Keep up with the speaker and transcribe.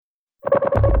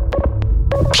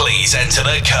please enter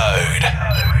the code.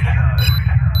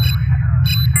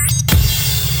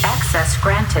 Access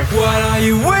granted. What are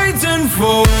you waiting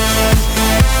for?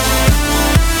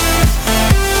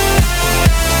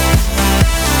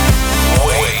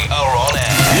 We are on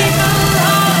air.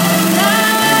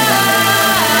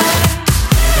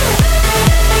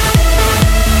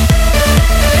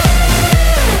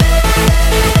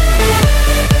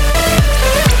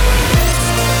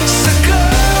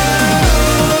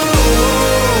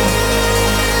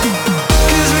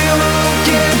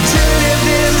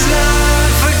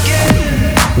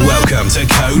 Welcome to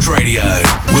Code Radio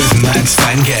with Max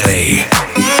Vangeli.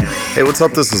 Hey, what's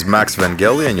up? This is Max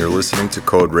Vangeli, and you're listening to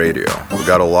Code Radio. We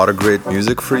got a lot of great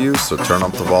music for you, so turn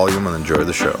up the volume and enjoy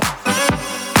the show.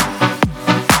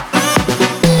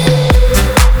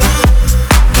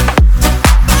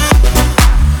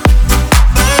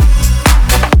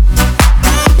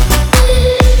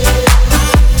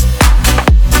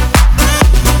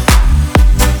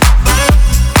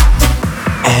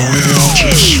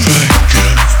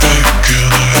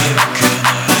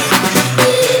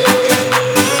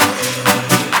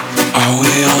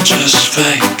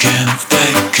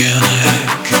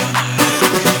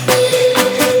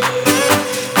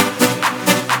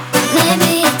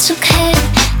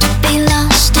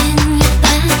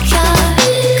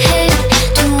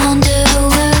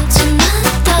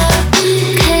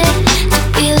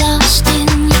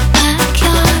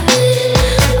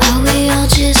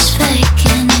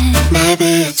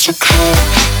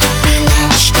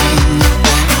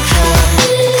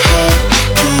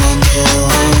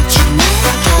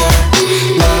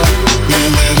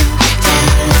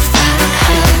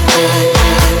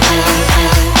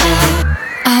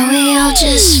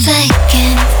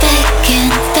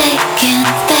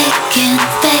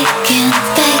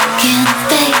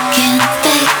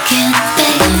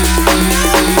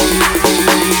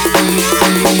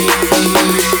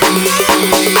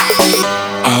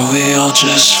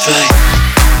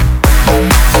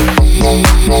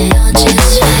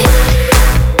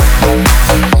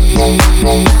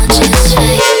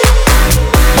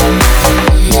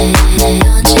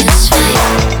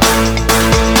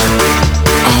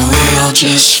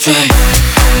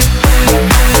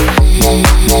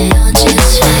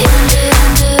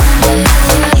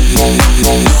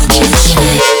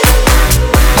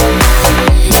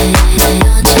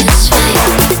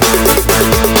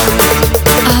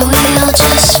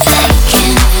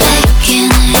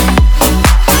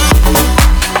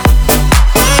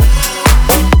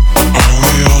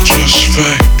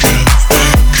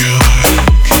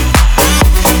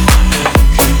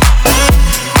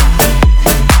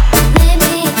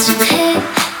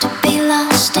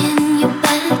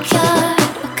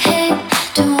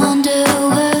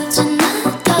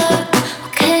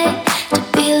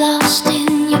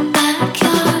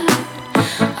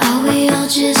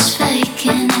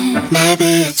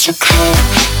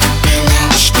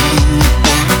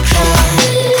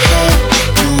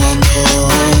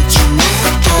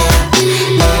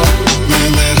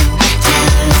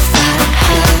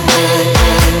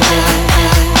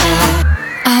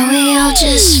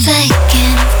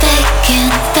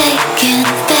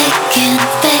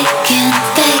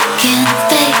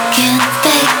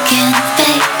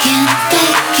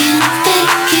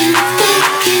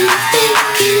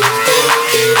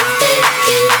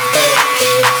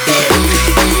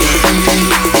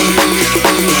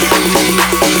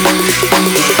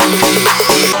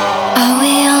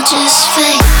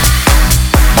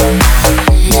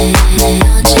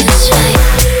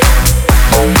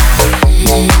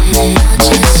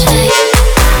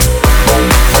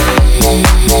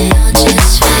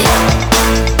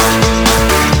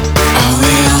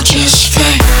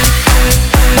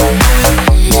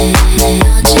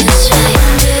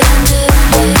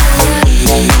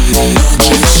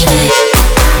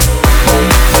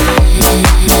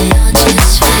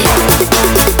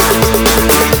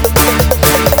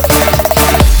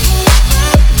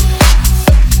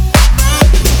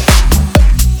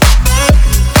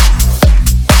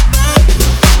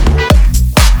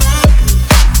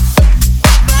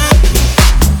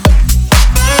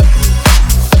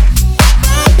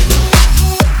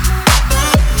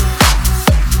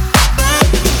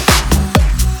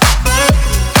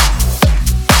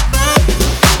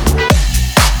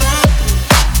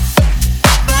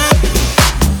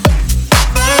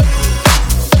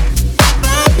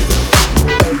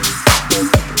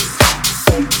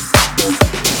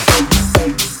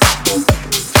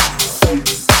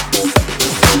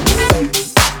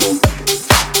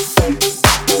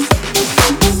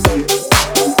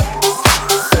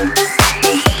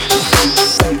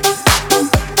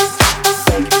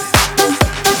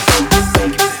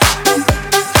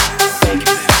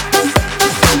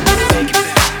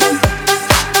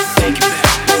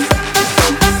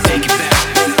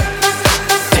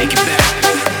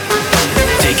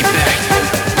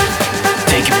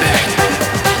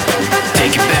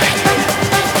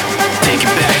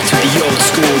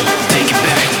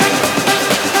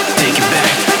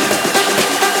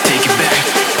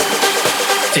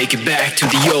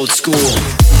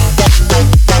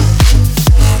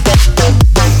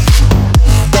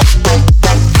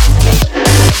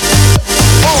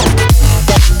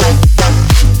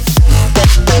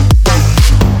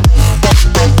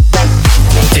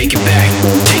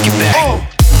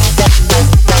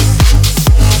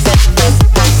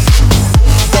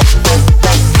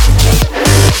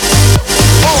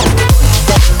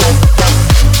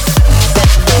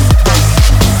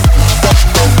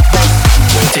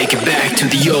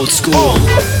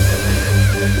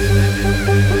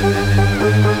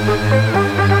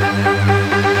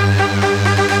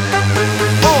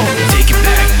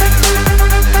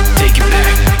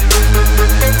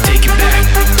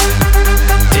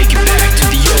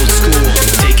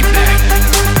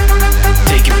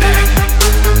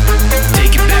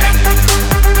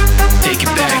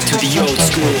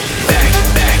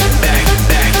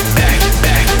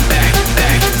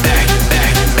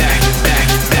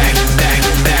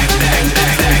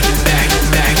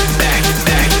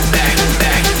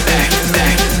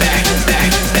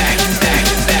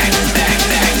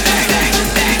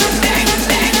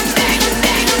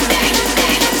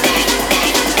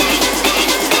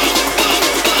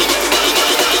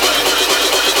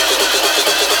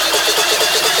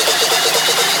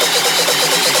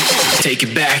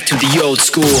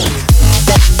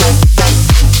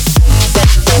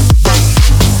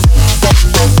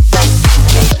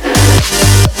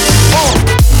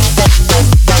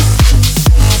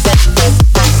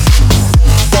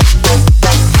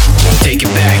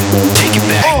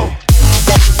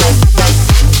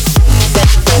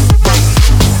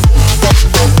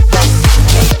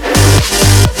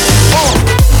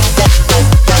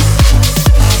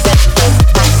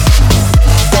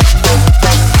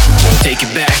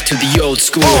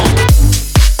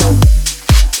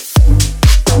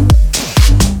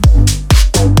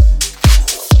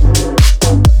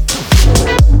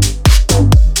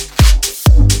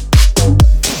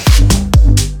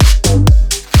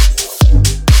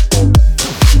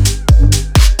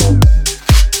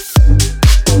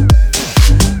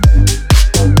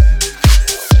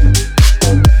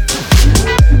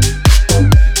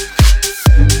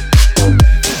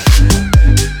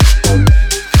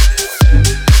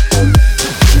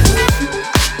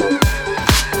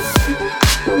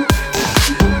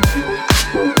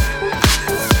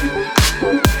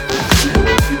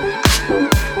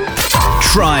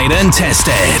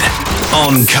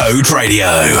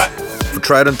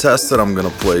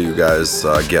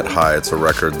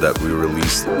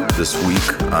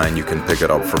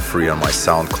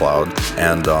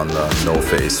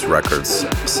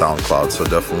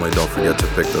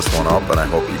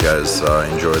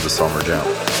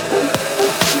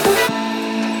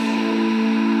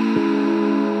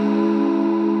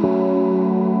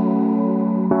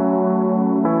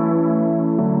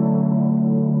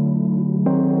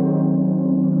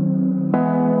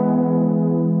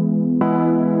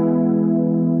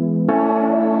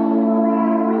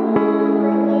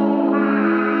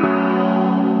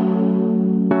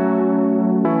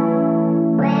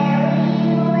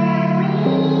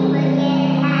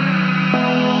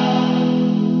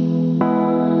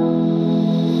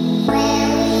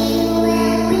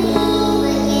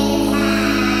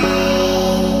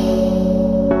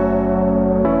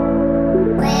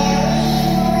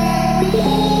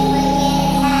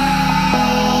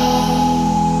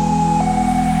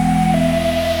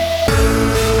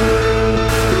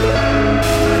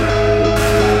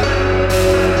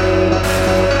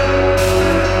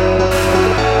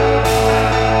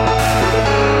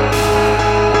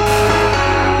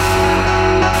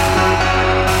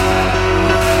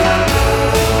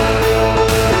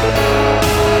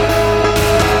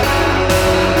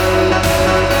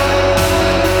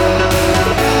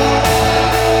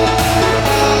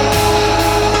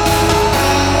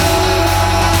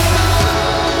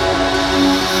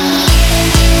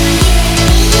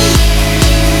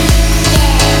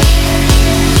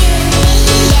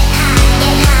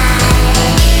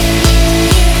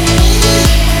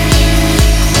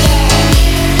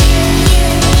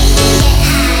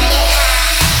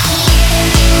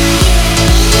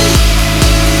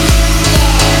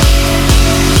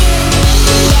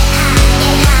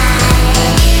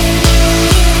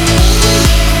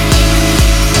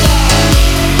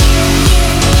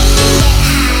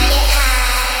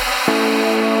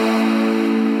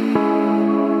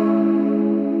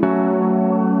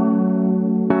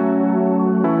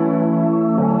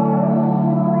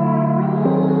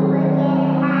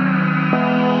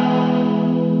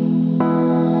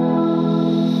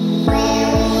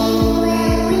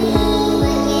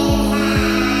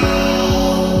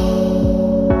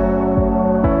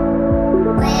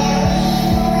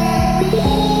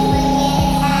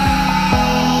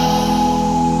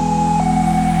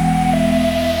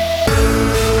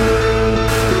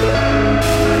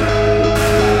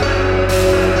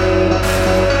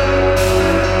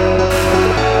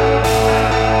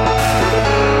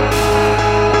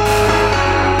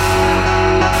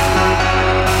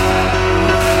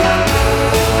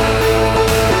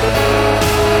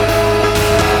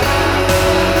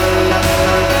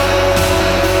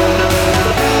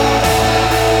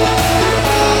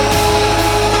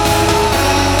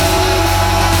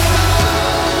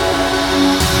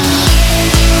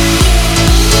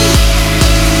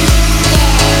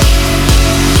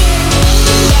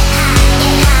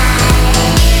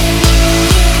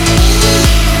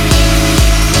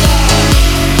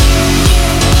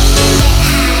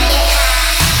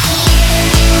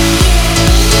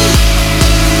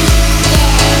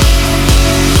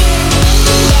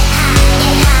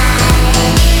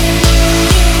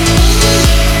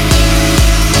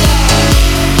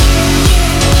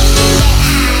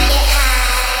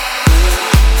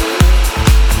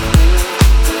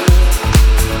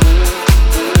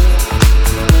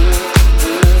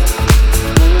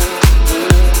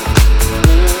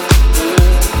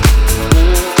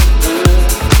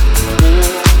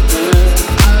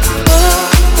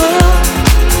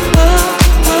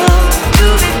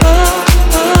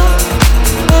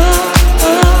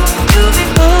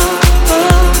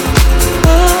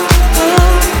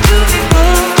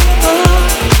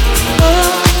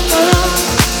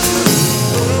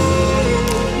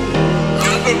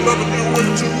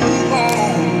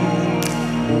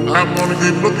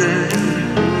 I've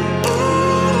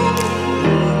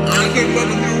been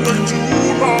loving you way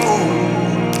too long.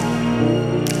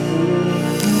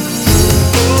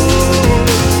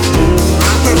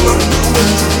 I've been loving you way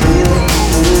too long.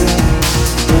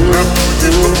 I'm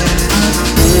forget for me.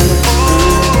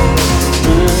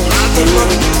 I've been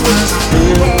loving you way too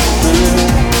long.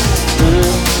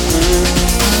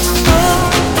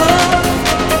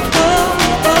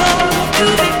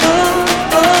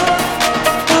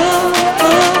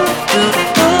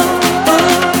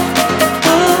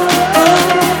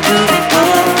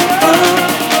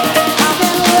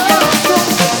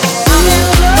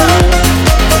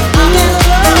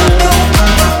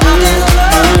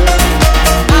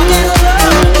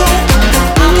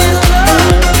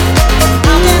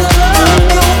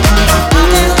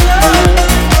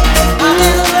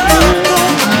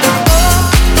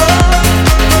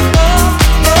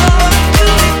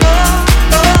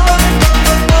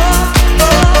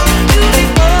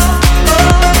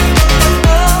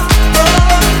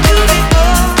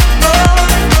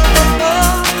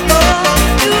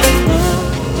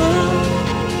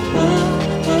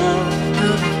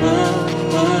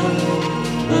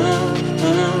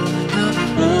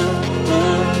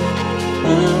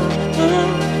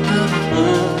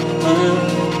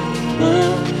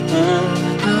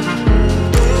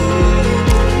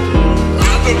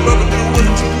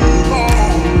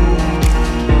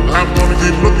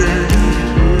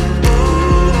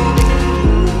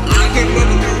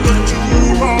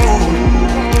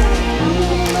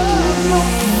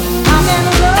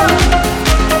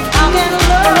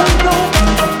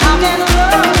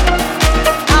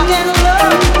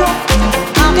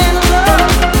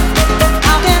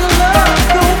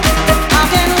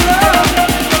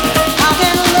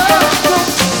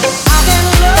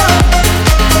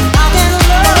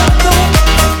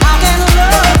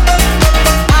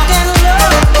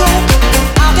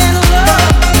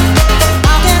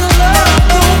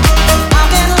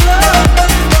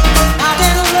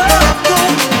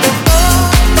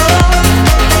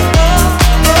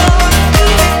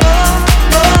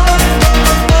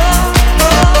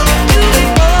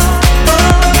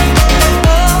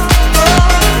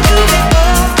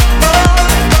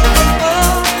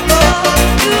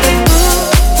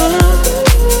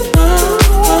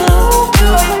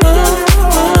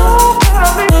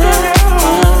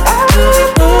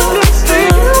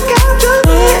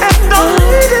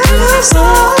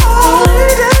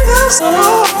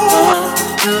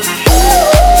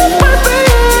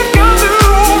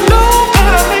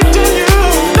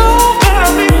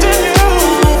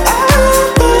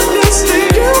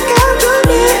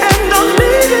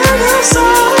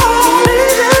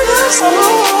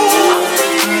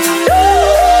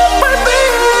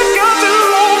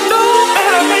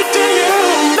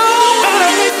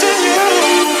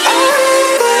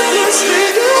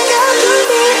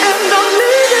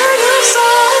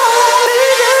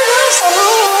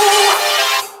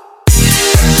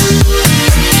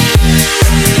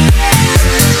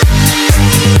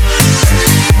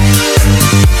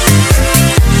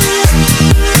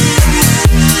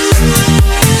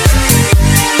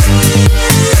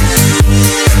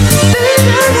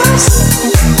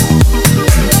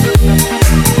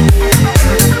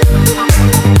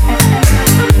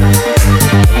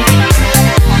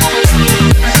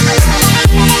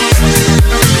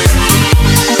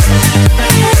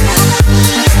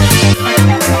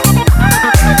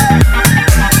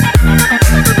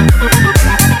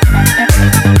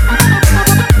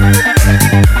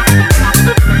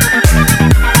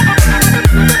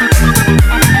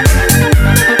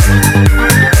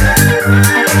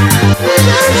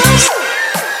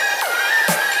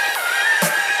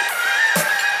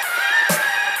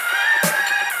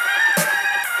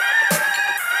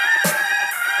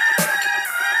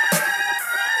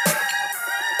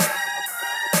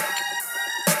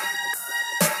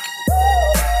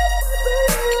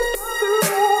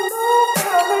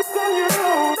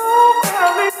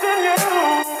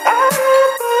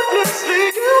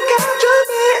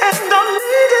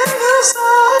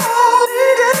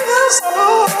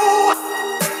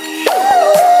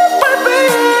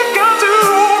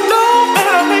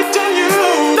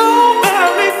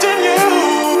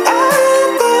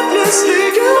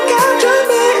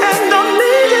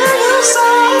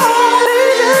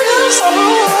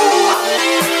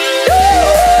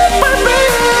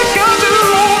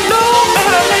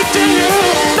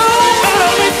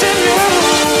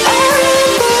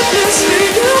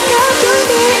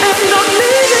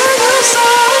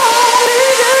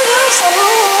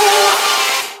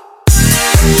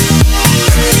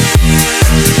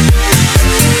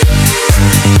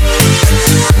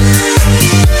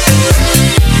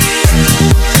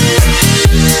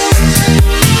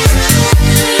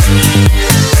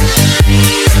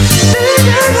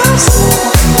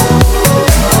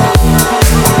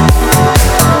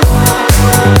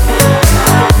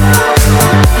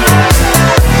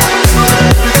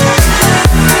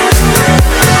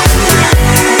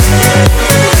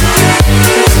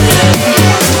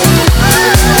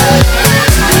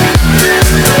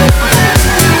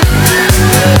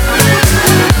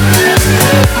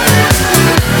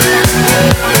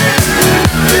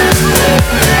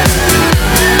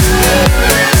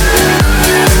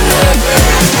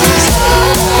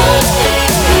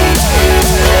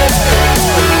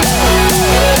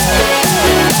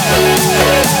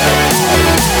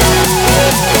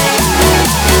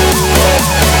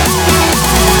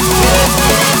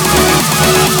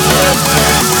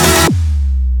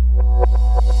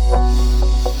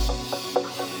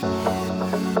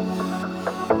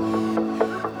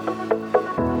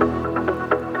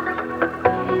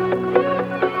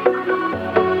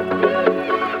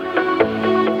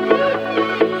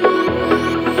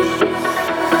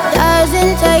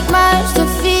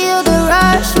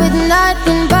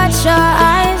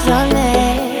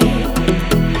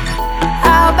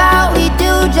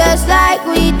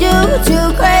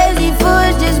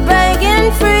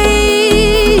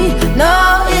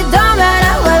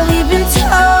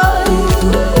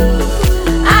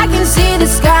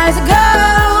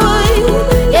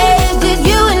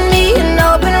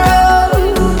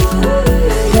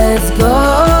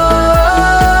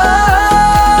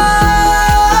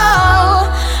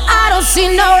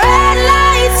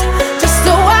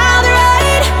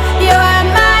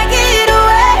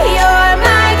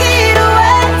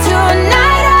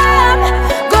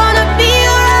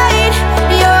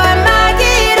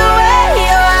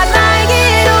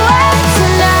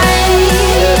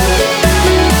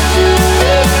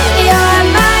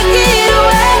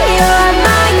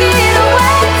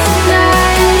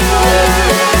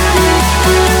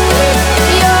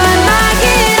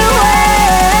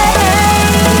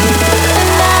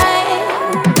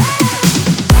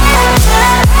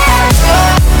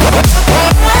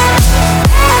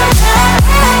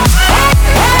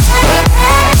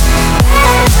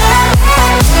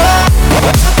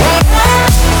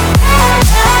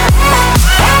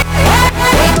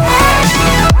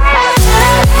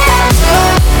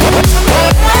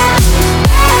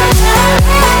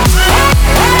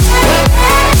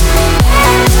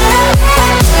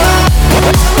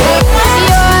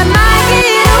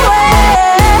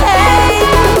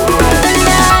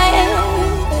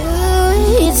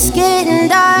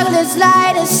 just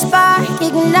light a spark,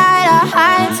 ignite our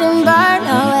hearts and burn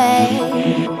away.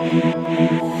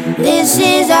 This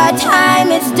is our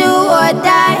time, it's do or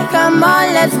die. Come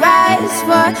on, let's rise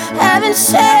for heaven's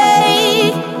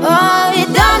sake. Oh, it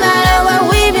don't matter what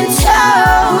we've been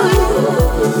told.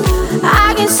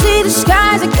 I can see the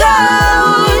skies are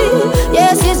gold.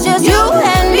 Yes, it's just you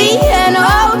and me, an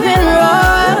open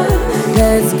road.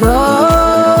 Let's go.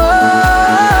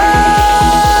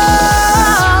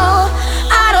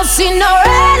 I don't see no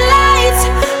red lights,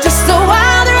 just a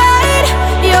wild ride.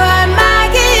 You're my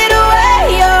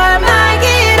getaway, you're my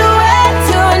getaway.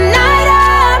 Tonight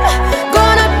I'm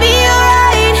gonna be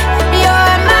alright.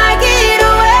 You're my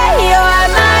getaway,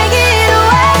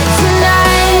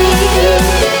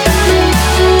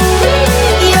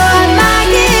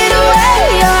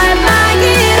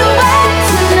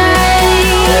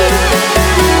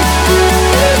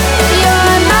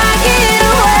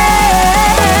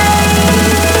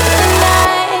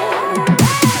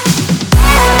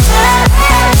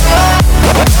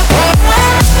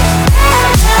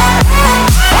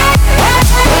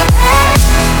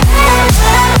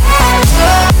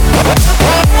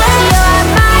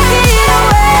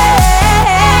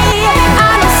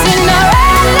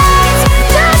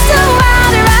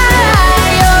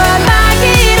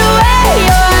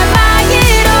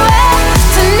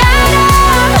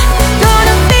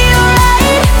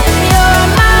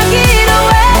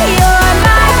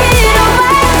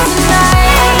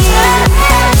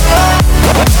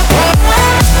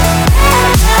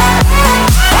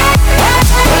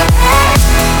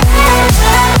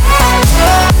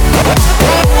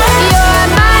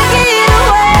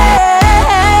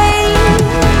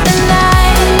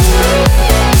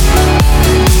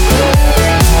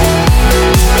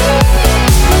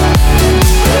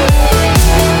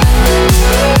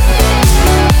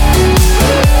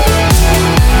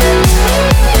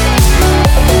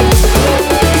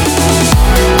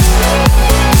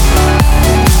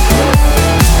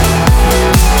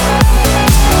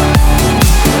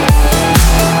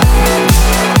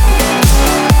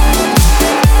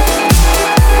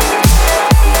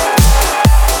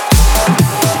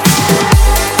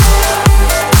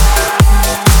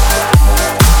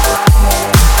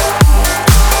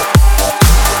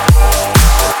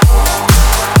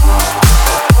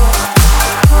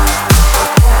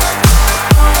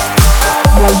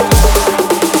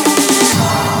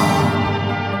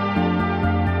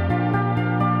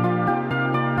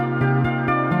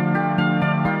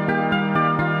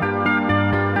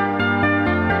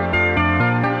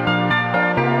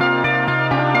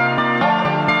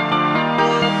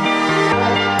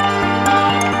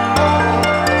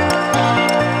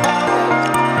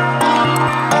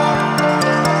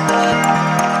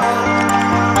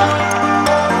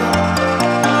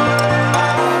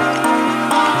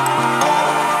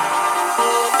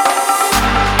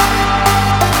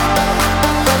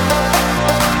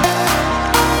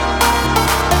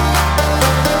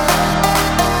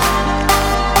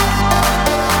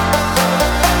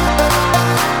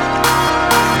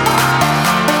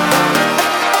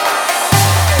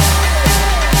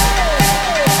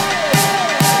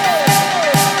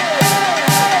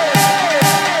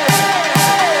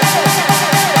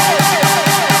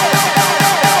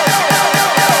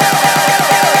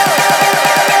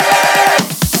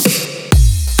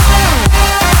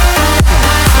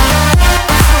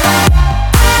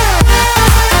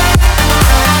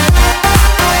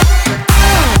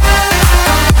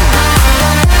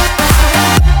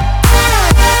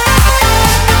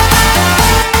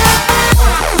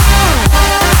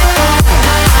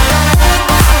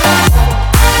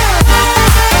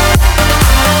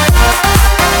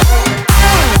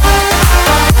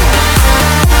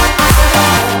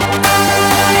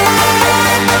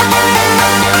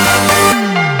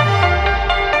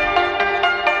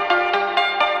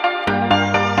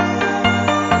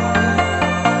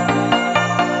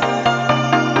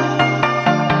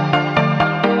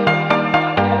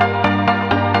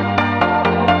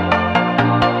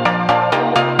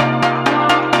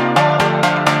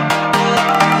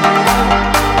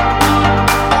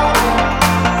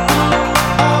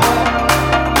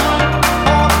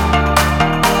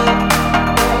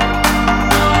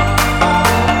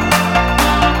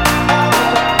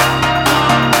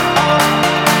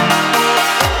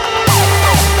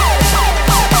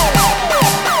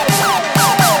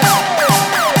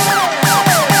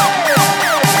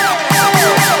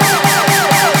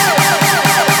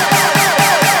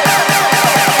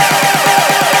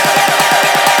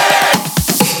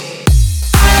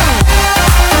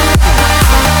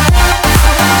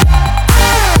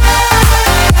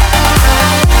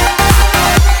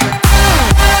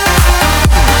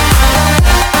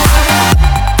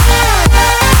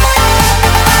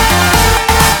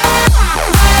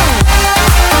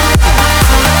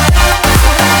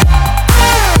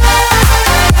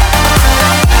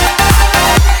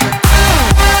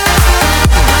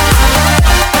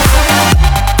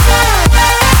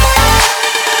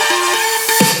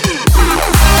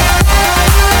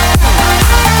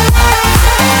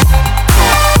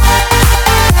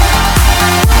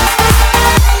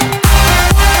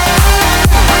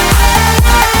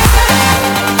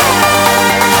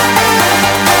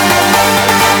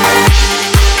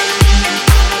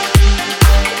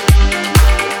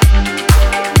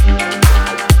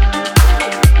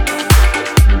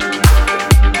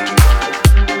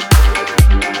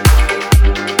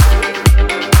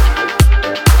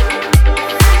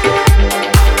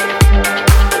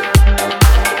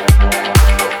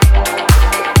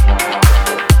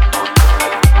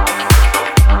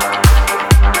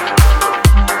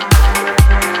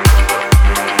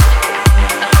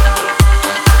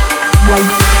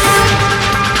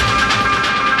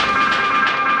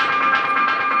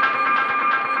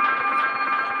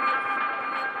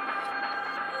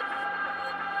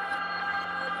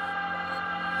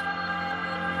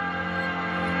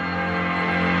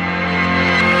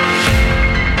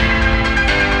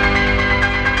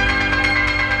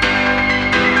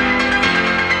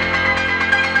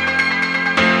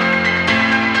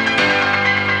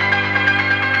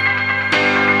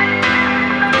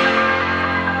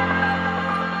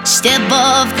 Step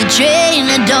off the train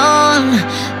at dawn,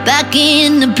 back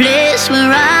in the place where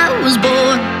I was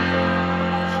born.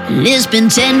 And it's been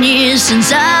 10 years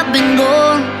since I've been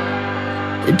gone.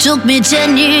 It took me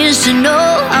 10 years to know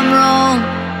I'm wrong.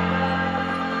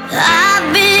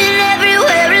 I've been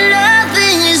everywhere and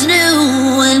nothing is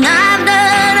new, and I've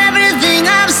done everything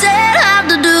I've said how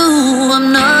to do.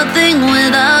 I'm nothing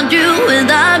without you,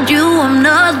 without you I'm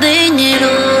nothing at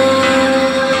all.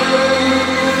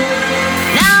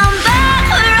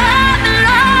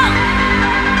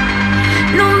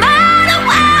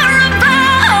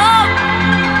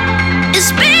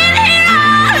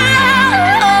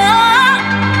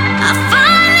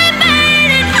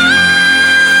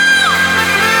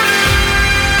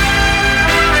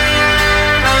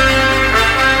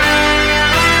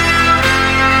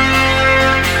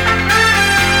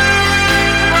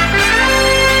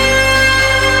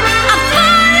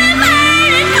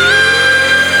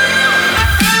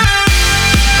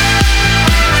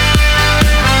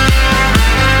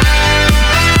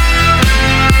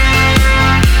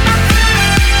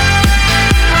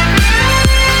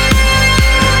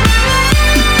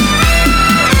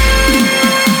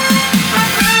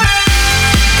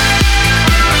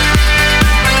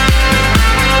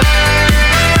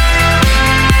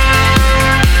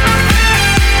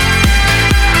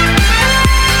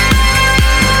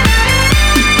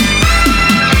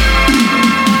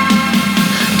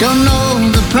 Don't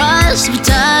know the price of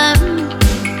time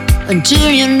until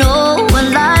you know what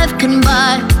life can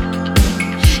buy.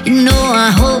 You know I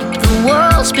hope the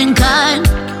world's been kind.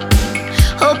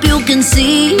 Hope you can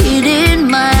see it in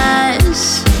my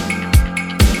eyes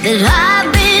that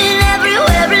I've been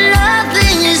everywhere and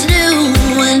nothing is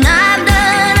new, and I've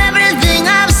done everything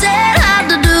I've said how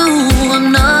to do.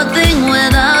 I'm nothing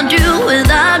without you,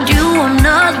 without you I'm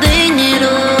nothing at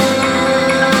all.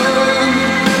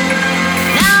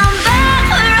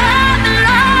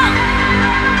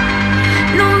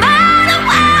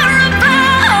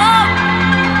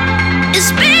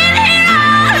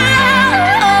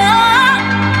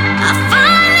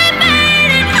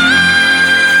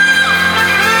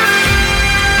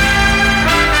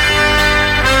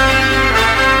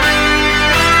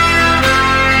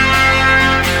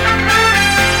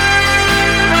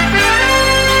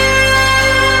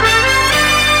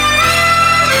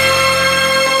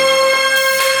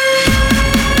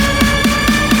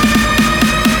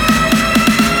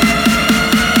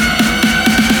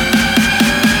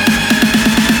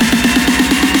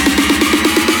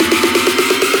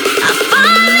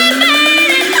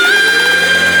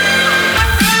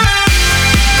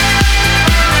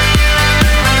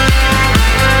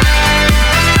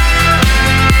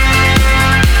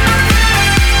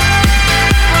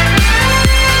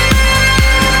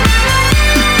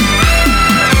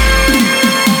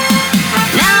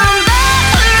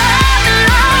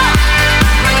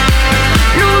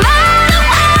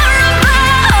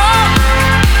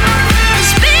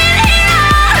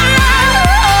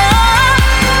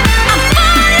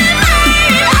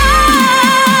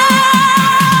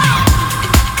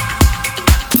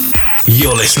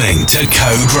 You're listening to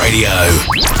Code Radio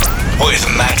with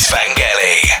Max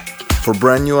Vangeli. For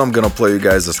brand new, I'm gonna play you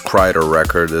guys this Kreider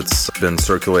record. It's been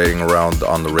circulating around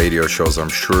on the radio shows. I'm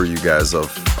sure you guys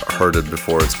have heard it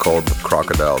before. It's called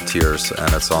Crocodile Tears,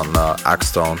 and it's on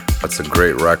Axtone. It's a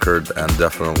great record, and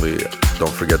definitely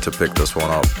don't forget to pick this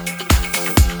one up.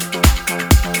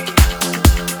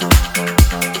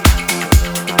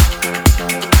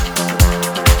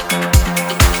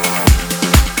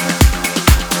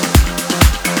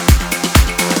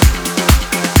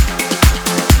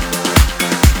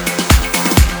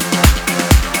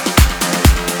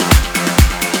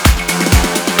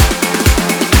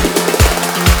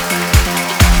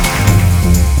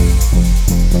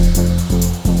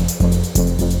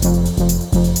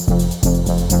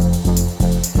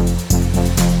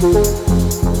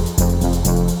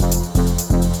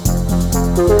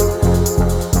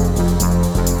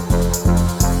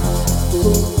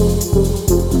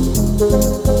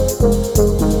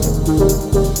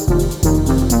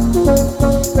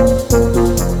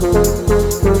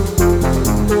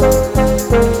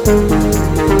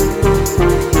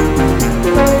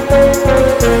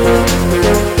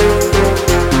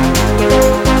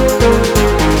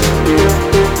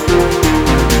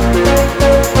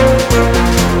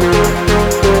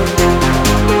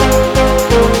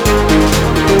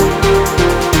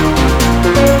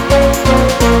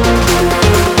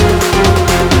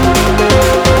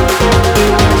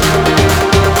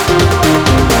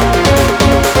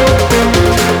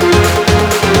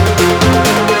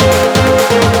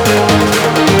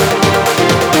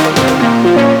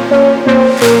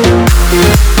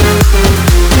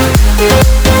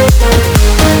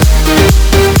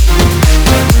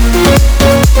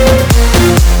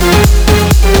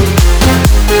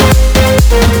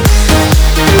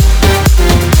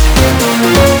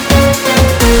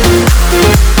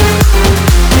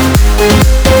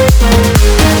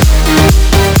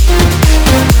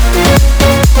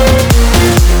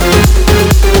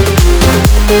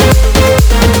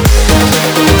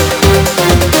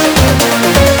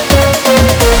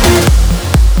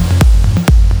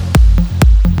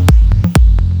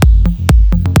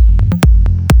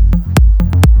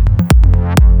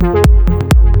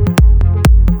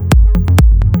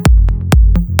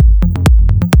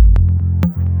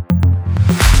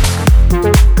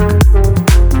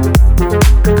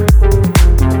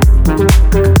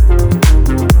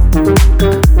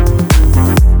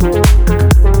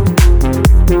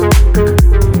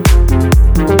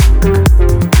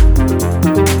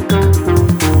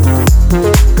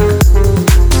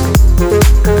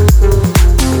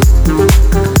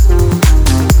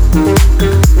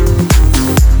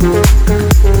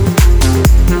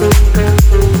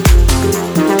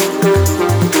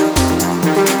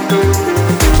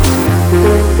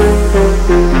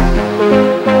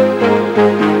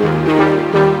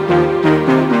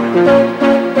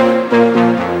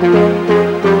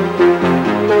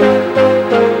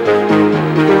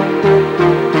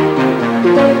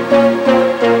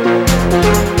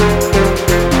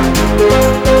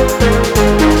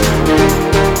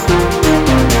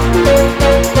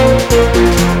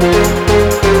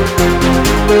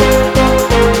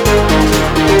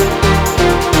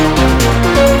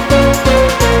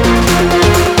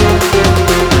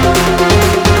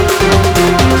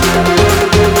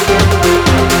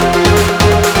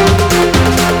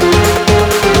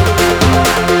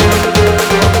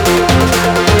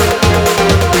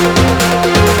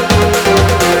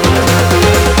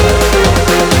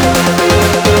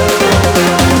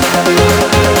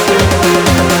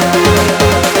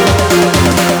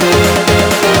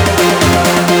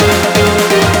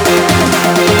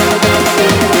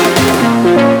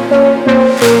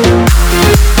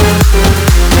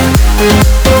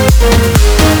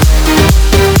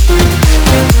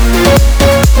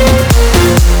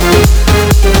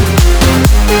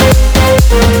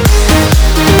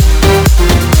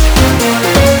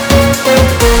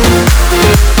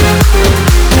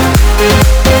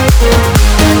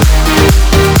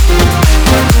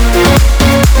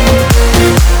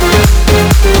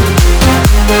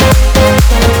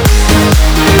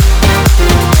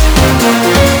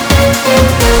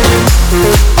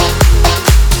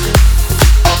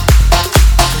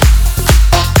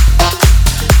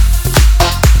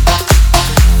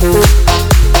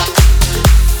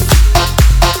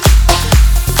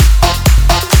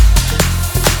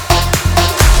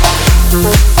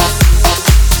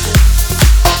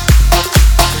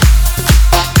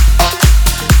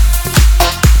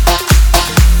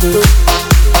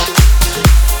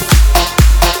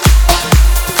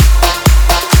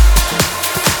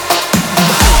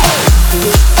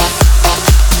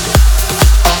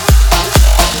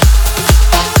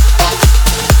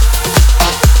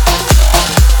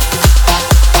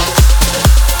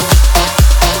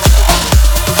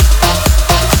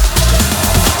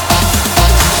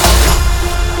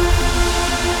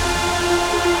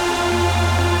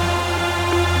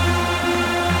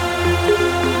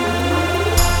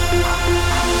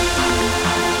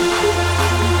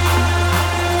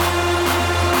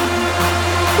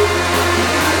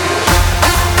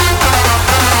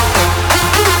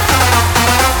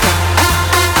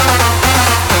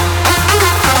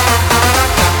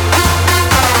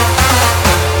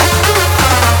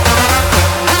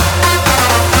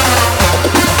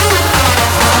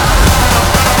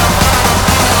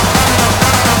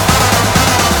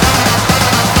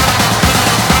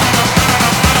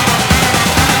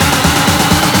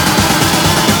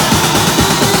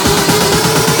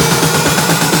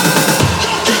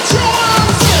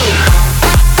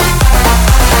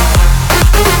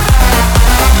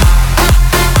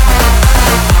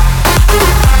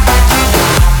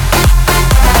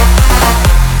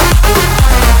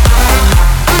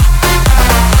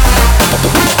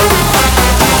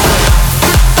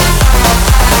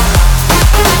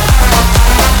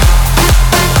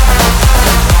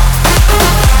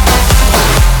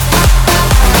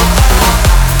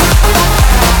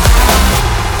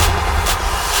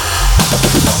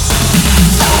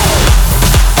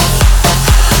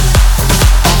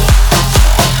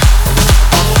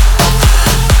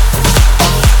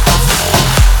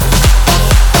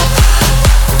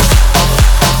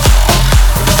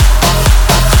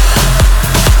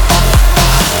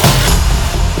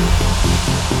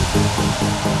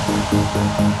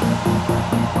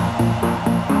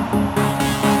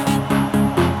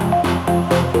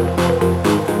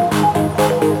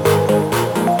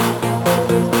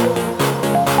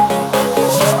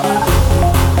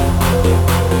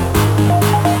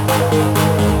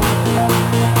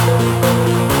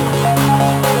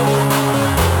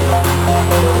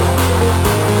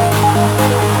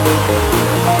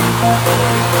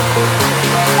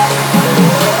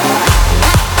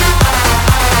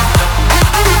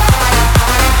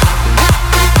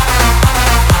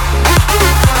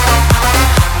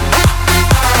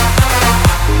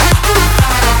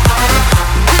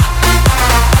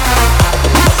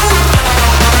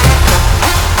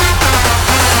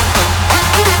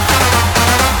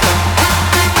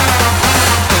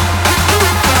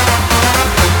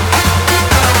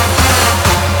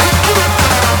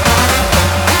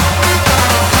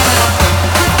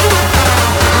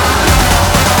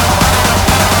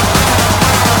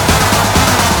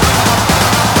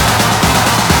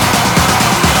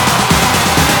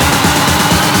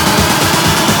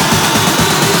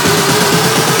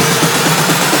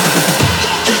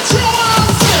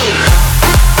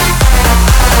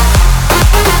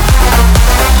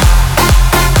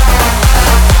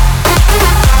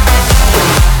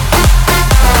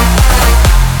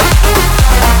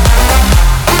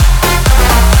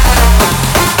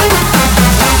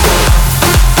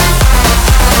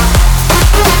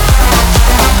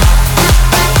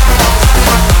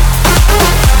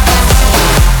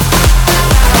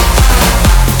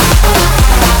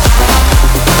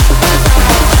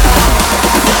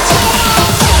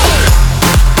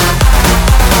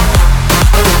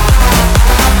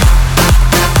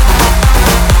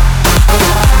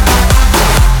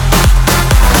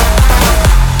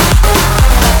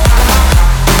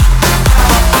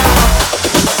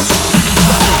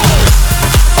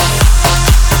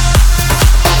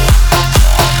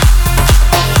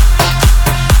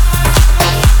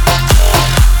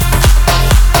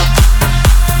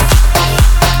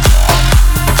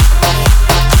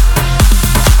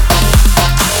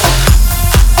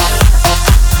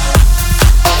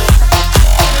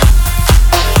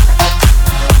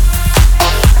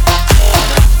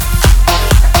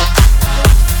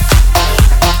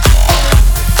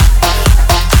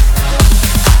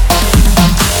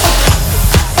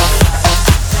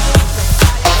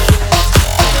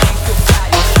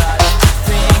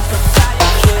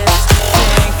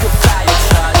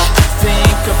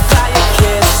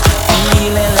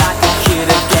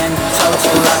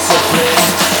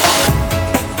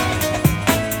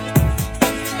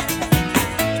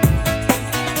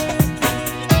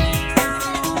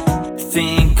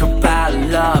 Think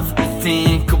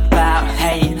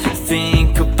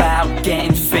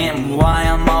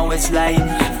it's late.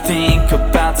 Think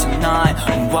about tonight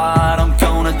and what I'm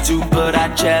gonna do, but I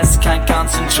just can't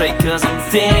concentrate, cause I'm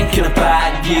thinking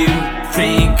about you.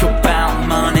 Think about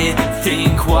money,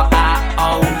 think what I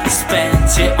owe.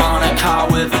 Spent it on a car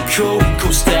with a cool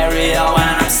stereo,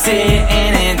 and I'm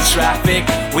sitting in traffic,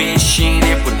 wishing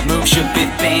it would move. Should be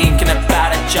thinking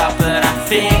about a job, but I'm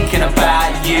thinking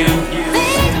about you.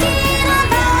 Thinking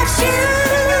about you,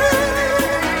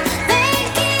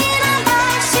 thinking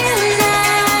about you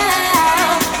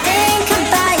now. Think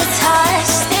about your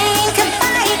touch, think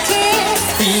about your kiss.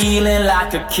 Feeling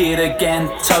like a kid again,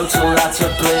 total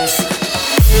utter bliss.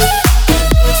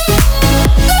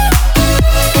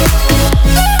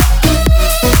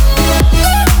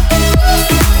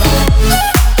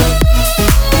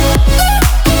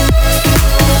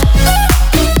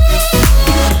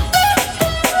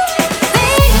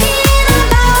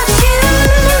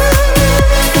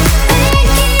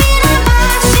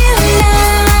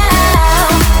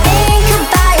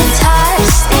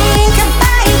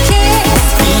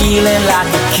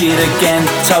 Again,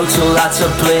 total utter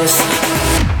bliss.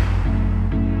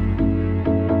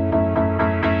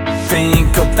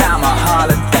 Think about my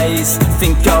holidays,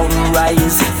 think golden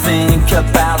rays. Think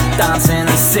about dancing and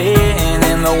sitting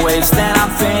in the waves. Then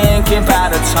I'm thinking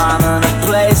about a time and a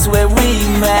place where we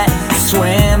met,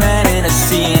 swimming in a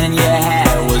sea and your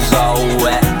hair was all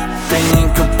wet.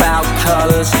 Think about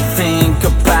colors, think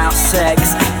about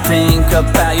sex. Think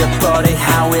about your body,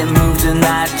 how it moved in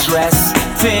that dress.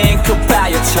 Think about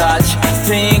your touch,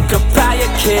 think about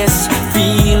your kiss.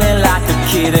 Feeling like a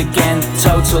kid again,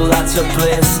 total utter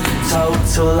bliss.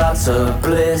 Total utter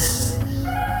bliss.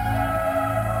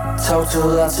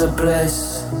 Total utter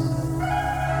bliss.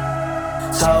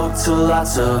 Total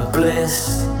utter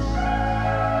bliss.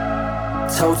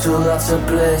 Total utter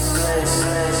bliss.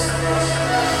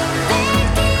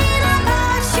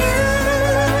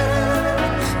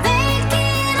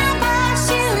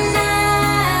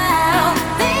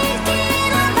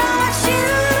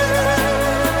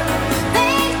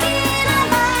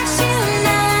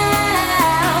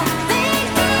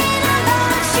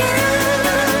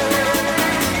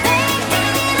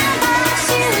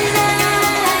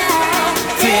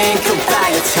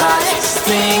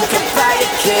 Think about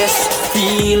your kiss,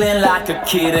 feeling like a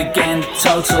kid again,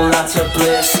 total utter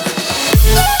bliss.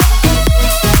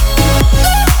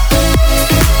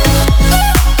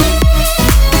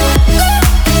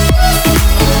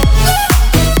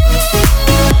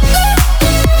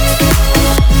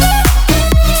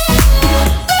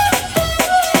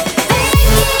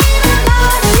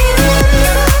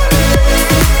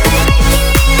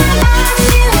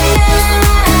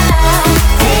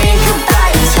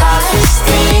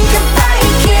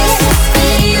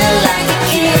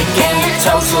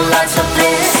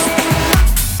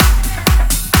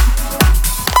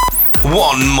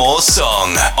 One more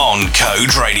song on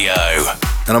Code Radio.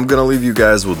 And I'm gonna leave you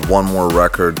guys with one more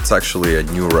record. It's actually a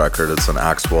new record. It's an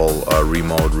Axwell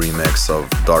remote remix of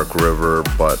Dark River,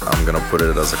 but I'm gonna put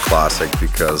it as a classic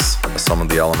because some of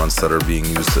the elements that are being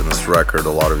used in this record, a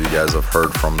lot of you guys have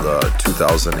heard from the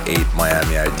 2008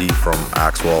 Miami ID from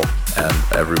Axwell, and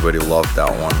everybody loved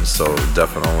that one, so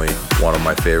definitely one of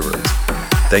my favorites.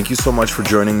 Thank you so much for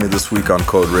joining me this week on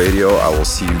Code Radio. I will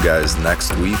see you guys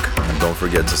next week. And don't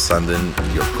forget to send in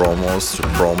your promos to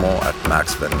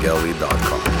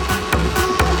promo@maxvangeli.com.